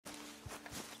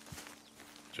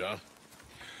John.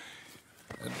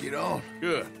 Let's get on.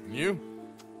 Good. And you?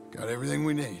 Got everything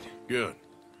we need. Good.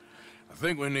 I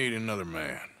think we need another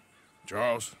man.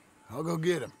 Charles? I'll go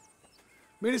get him.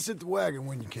 Meet us at the wagon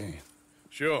when you can.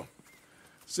 Sure.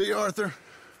 See, Arthur?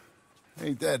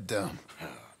 Ain't that dumb.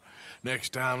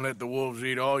 Next time, let the wolves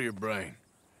eat all your brain.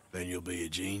 Then you'll be a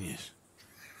genius.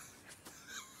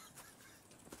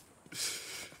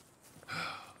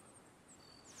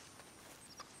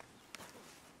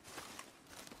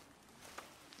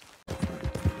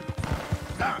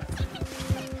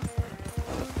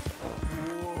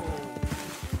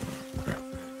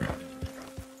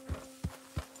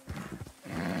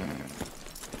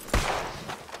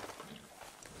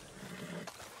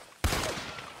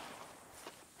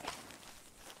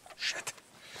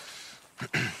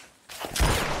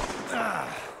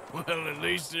 Well, at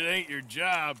least it ain't your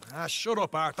job. Ah, shut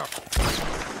up, Arthur.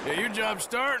 Yeah, your job's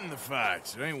starting the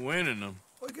fights. It ain't winning them.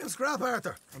 I can scrap,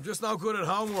 Arthur. I'm just no good at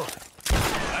homework.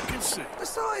 I can see.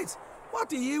 Besides, what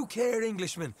do you care,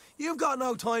 Englishman? You've got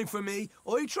no time for me.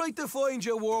 I tried to find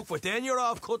you work, but then you're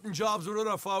off cutting jobs with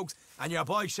other folks, and your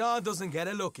boy Sean doesn't get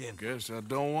a look in. Guess I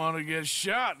don't want to get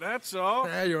shot, that's all.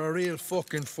 Ah, you're a real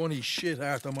fucking funny shit,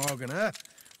 Arthur Morgan, huh?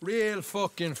 Real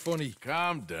fucking funny.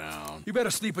 Calm down. You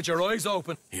better sleep with your eyes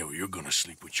open. Yeah, well, you're gonna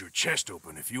sleep with your chest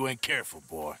open if you ain't careful,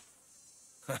 boy.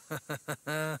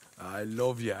 I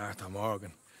love you, Arthur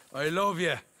Morgan. I love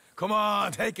you. Come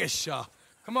on, take a shot.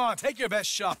 Come on, take your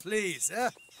best shot, please, eh?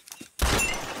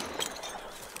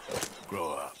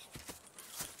 Grow up.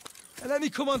 And let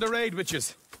me come on the raid with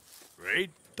yous.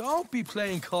 Raid? Don't be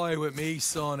playing coy with me,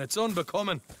 son. It's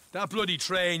unbecoming. That bloody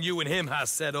train you and him has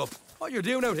set up. What you're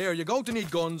doing out here, you're going to need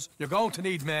guns, you're going to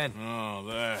need men. Oh,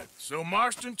 that. So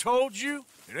Marston told you?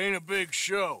 It ain't a big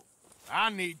show. I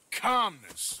need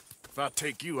calmness. If I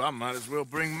take you, I might as well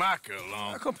bring Micah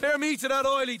along. Now compare me to that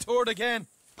oily turd again.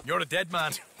 You're a dead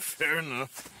man. Fair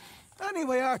enough.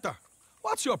 Anyway, Arthur,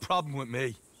 what's your problem with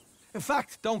me? In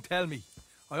fact, don't tell me.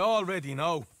 I already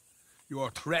know.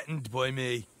 You're threatened by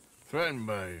me. Threatened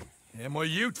by you. Yeah, my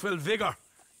youthful vigor.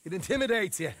 It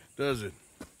intimidates you. Does it?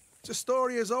 It's a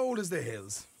story as old as the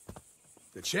hills.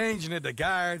 The changing of the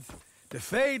guard, the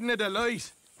fading of the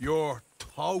light. You're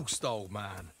toast, old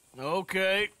man.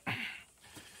 Okay.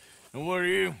 And what are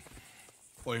you?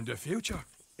 I'm the future,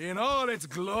 in all its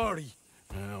glory.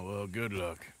 Oh, well, good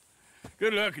luck.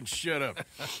 Good luck and shut up.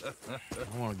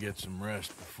 I want to get some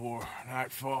rest before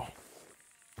nightfall.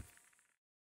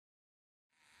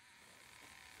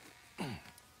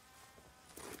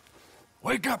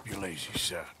 Wake up, you lazy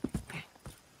sod.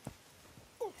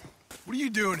 What are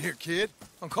you doing here, kid?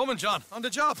 I'm coming, John. On the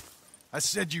job. I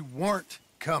said you weren't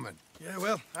coming. Yeah,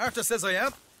 well, Arthur says I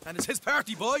am. And it's his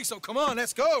party, boy, so come on,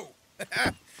 let's go.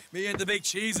 Me and the big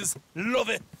cheeses. Love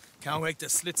it. Can't wait to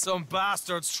slit some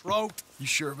bastard's throat. You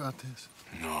sure about this?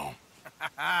 No.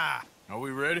 Are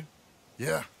we ready?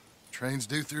 Yeah. Train's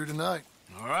due through tonight.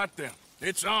 All right, then.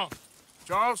 It's on.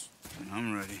 Charles?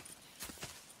 I'm ready.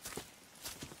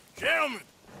 Gentlemen,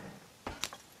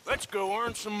 let's go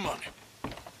earn some money.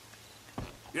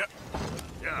 Yep.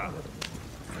 Yeah.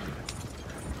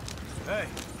 Hey,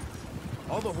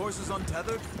 all the horses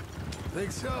untethered?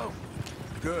 Think so?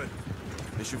 Good.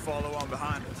 They should follow on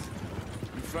behind us.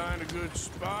 You find a good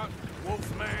spot,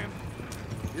 Wolfman?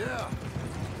 Yeah.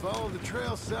 Follow the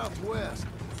trail southwest.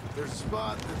 There's a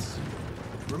spot that's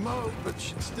remote, but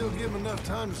should still give them enough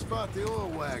time to spot the oil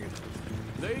wagon.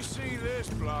 They see this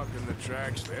blocking the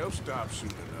tracks, they'll stop soon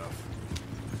enough.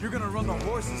 You're gonna run the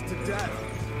horses to death.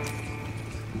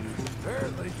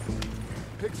 Apparently,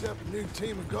 picks up a new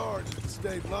team of guards at the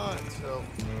state line, so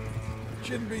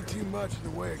shouldn't be too much in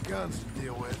the way of guns to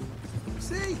deal with.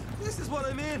 See, this is what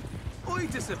I mean. I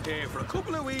disappear for a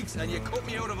couple of weeks and you cut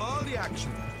me out of all the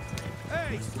action.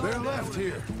 Hey, They're left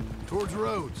here, towards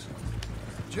Rhodes.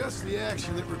 Just the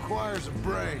action that requires a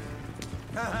brain.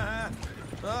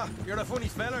 You're a funny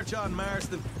feller, John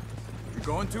Marston. You're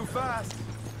going too fast.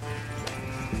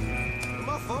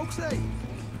 What folks say?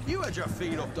 You had your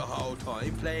feet up the whole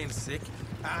time, playing sick,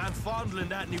 and fondling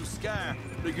that new scar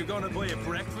like you're gonna buy a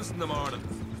breakfast in the morning.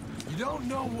 You don't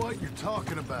know what you're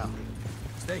talking about.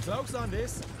 Stay close on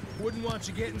this. Wouldn't want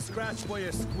you getting scratched by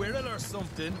a squirrel or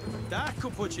something. That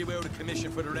could put you out of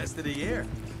commission for the rest of the year.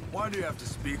 Why do you have to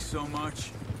speak so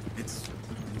much? It's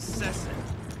incessant.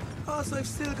 Cause I've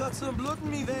still got some blood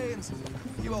in me veins.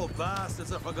 You old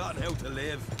bastards have forgotten how to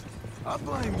live. I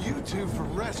blame you two for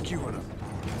rescuing them.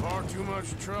 Far too much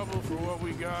trouble for what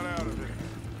we got out of it.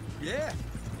 Yeah,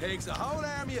 takes a whole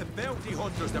army of bounty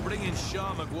hunters to bring in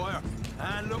Sean McGuire.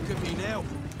 And look at me now.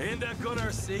 In the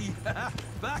gutter seat.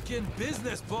 Back in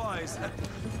business, boys.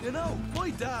 You know,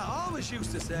 my dad always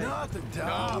used to say... Not the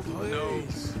dog,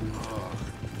 please. Oh.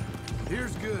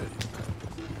 Here's good.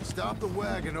 Stop the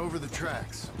wagon over the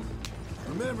tracks.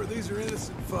 Remember, these are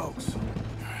innocent folks.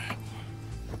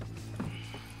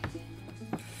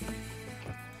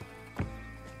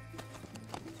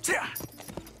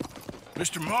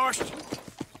 Mr. Marston,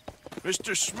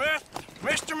 Mr. Smith,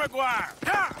 Mr. McGuire,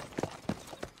 ha!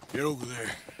 Get over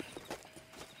there.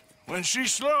 When she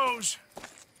slows,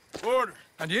 order.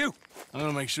 And you? I'm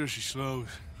gonna make sure she slows.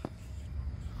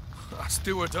 Let's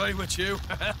do or die with you.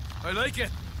 I like it.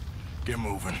 Get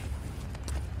moving.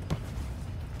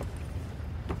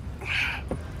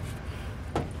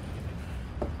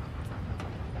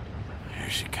 Here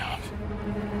she comes.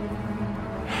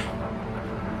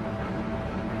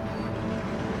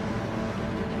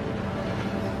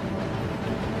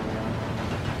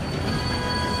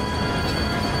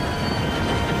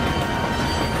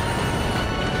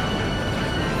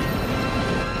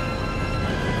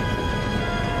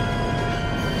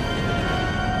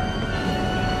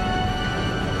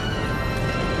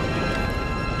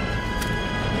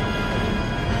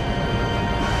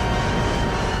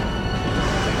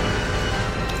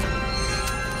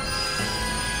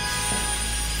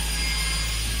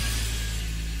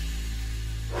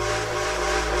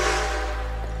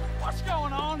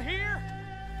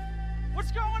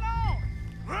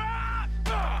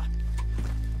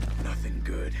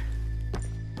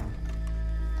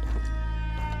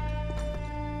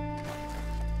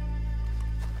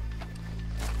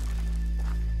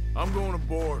 I'm going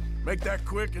aboard. Make that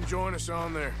quick and join us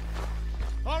on there.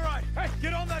 All right. Hey,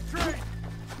 get on that train.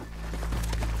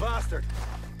 Bastard.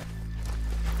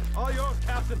 All yours,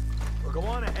 Captain. We'll go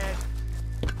on ahead.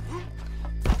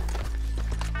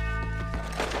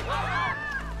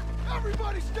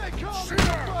 Everybody stay calm.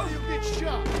 Everybody will get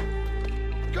shot.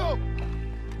 Go.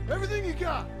 Everything you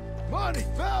got. Money,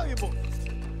 valuable.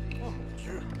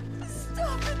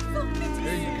 Stop it, fucking.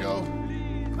 There you go.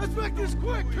 Let's make this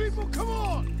quick, people. Come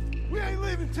on. We ain't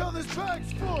leaving till this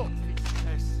bag's full.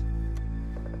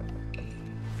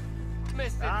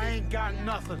 I ain't got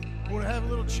nothing. Want to have a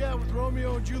little chat with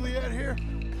Romeo and Juliet here?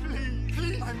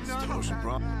 Please, I'm not.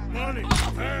 Money,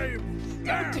 valuable.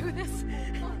 Don't do this.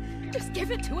 Just give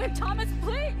it to him, Thomas,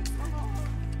 please.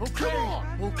 Okay. Come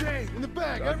on. Okay. In the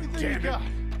bag, everything you got.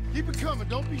 Keep it coming.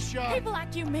 Don't be shy. People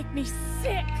like you make me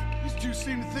sick. These two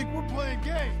seem to think we're playing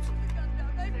games.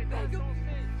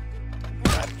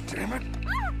 God damn it.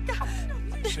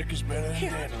 Sick is better than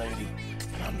dead, lady.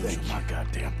 And I'm losing my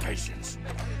goddamn patience.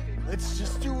 Let's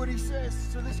just do what he says,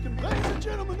 so this can be... Ladies and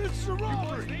gentlemen, this is a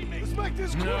robbery. Let's make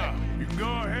this quick. No, you can go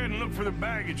ahead and look for the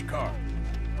baggage car.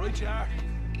 Right, you are.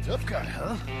 Tough guy,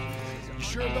 huh? You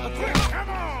sure about that? Come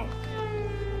on!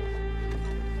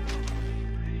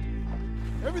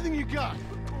 Everything you got.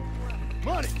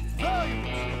 Money, valuables.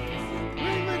 We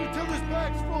ain't leaving till this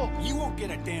bag's full. You won't get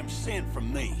a damn cent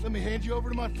from me. Let me hand you over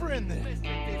to my friend then.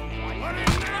 Money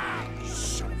now!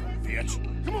 Son of a bitch.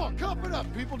 Come on, cup it up,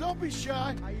 people. Don't be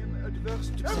shy.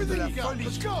 Everything you got.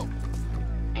 Let's go.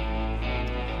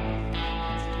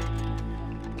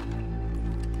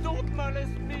 Don't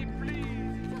molest me, please.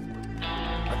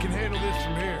 I can handle this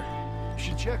from here. You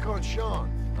should check on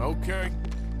Sean. Okay.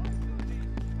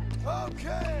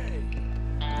 Okay.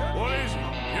 What is it?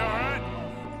 You all right?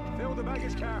 Fill the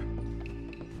baggage car.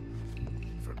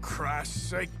 For Christ's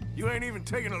sake, you ain't even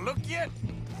taking a look yet?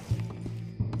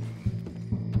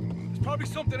 There's probably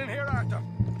something in here, Arthur.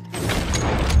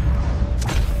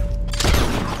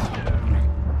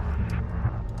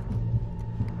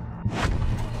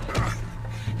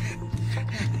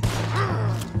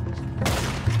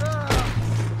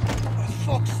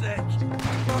 For fuck's sake.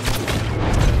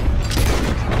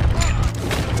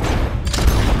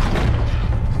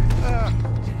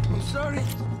 I'm sorry.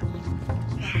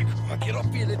 Come on, get up,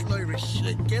 you little Irish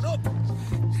shit. Get up.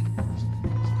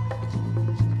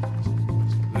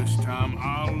 This time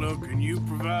I'll look and you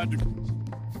provide the...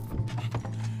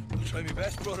 I'll try my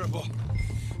best, brother, but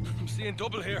I'm seeing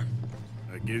double here.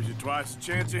 That gives you twice the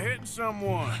chance of hitting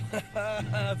someone.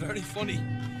 Very funny.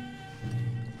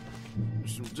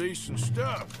 There's some decent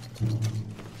stuff.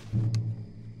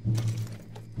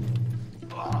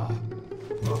 I'm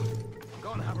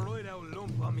gonna have a right out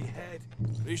lump on me head.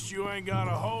 At least you ain't got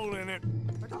a hole in it.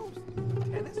 Are those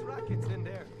tennis rackets in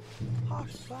there?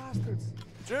 Harsh bastards.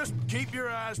 Just keep your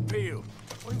eyes peeled.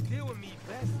 I'm doing me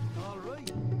best, all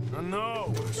right. I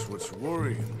know, that's what's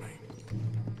worrying me.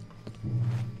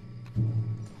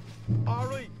 All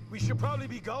right, we should probably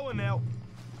be going now.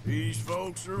 These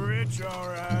folks are rich, all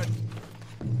right.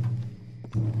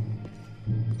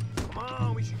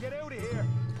 We should get out of here.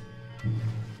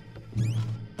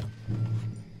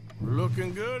 We're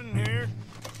looking good in here.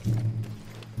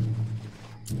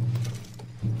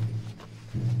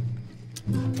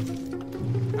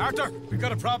 Arthur, we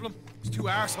got a problem. There's two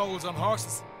arseholes on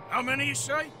horses. How many you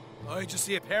say? I just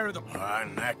see a pair of them. All right,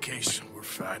 in that case, we're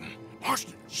fighting.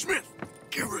 Marston, Smith,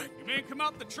 get ready. You men come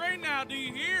out the train now, do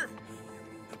you hear?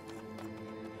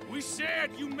 We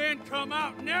said you men come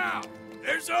out now.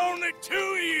 There's only two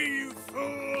of you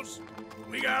fools.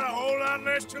 We got a whole lot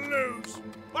less to lose.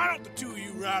 Why don't the two of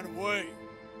you ride away?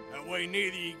 That way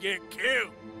neither of you get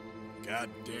killed.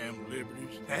 Goddamn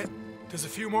liberties. There's a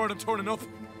few more of them turning up.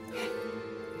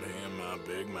 Damn my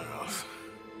big mouth.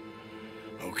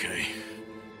 Okay,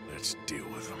 let's deal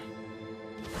with them.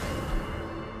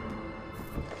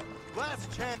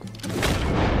 Last chance.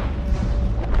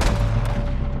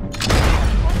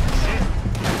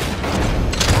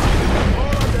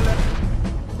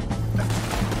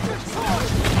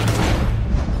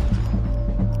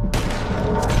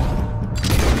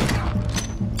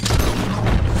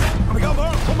 We got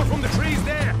more coming from the trees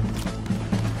there.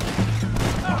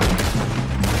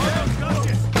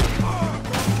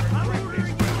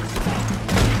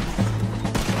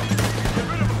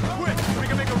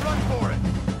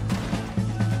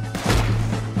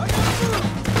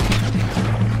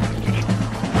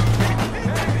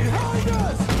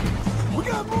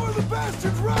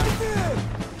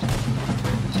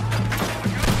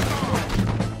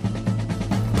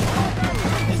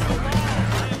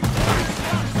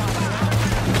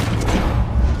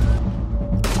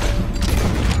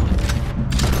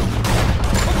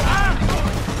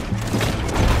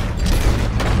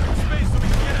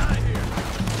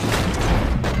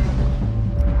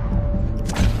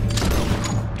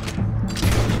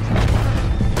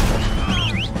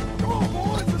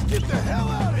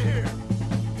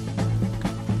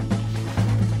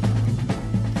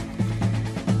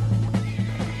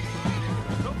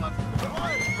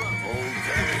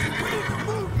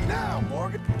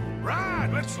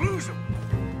 Let's lose them.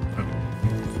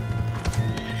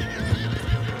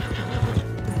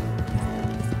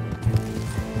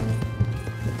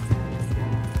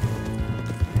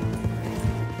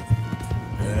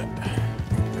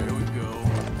 There we go.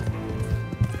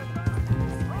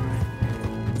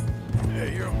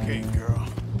 Hey, you're okay, girl.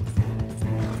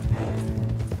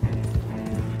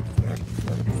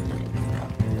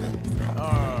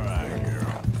 All right,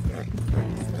 girl.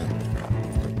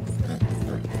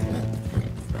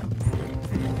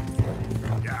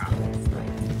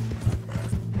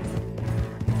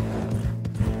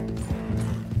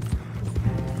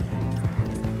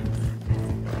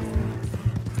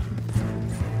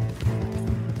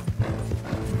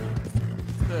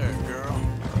 There, girl.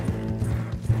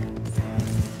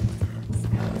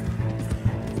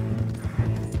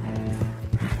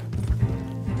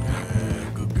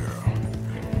 Good girl.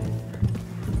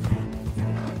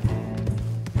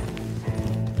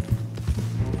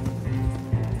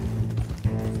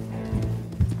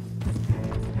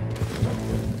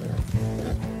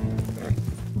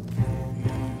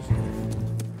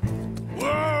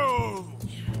 Whoa!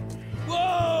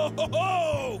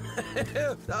 Whoa!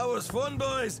 That was fun,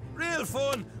 boys. Real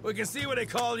fun. We can see what they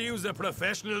call you the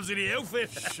professionals in the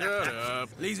outfit. Shut up.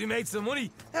 At least we made some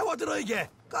money. Hey, what did I get?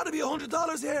 Gotta be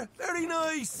 $100 here. Very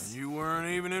nice. You weren't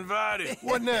even invited.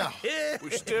 What now?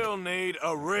 We still need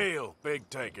a real big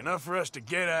take, enough for us to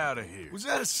get out of here. Was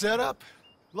that a setup?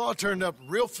 Law turned up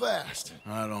real fast.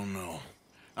 I don't know.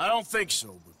 I don't think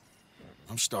so, but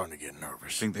I'm starting to get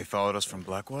nervous. Think they followed us from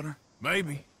Blackwater?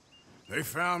 Maybe. They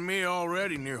found me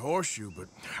already near Horseshoe, but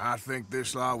I think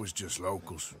this lot was just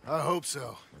locals. I hope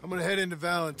so. I'm gonna head into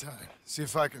Valentine, see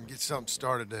if I can get something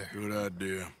started there. Good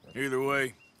idea. Either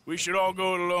way, we should all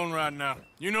go it alone right now.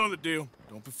 You know the deal.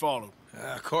 Don't be followed.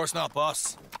 Of course not,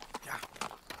 boss.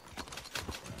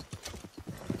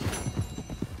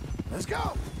 Let's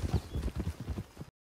go!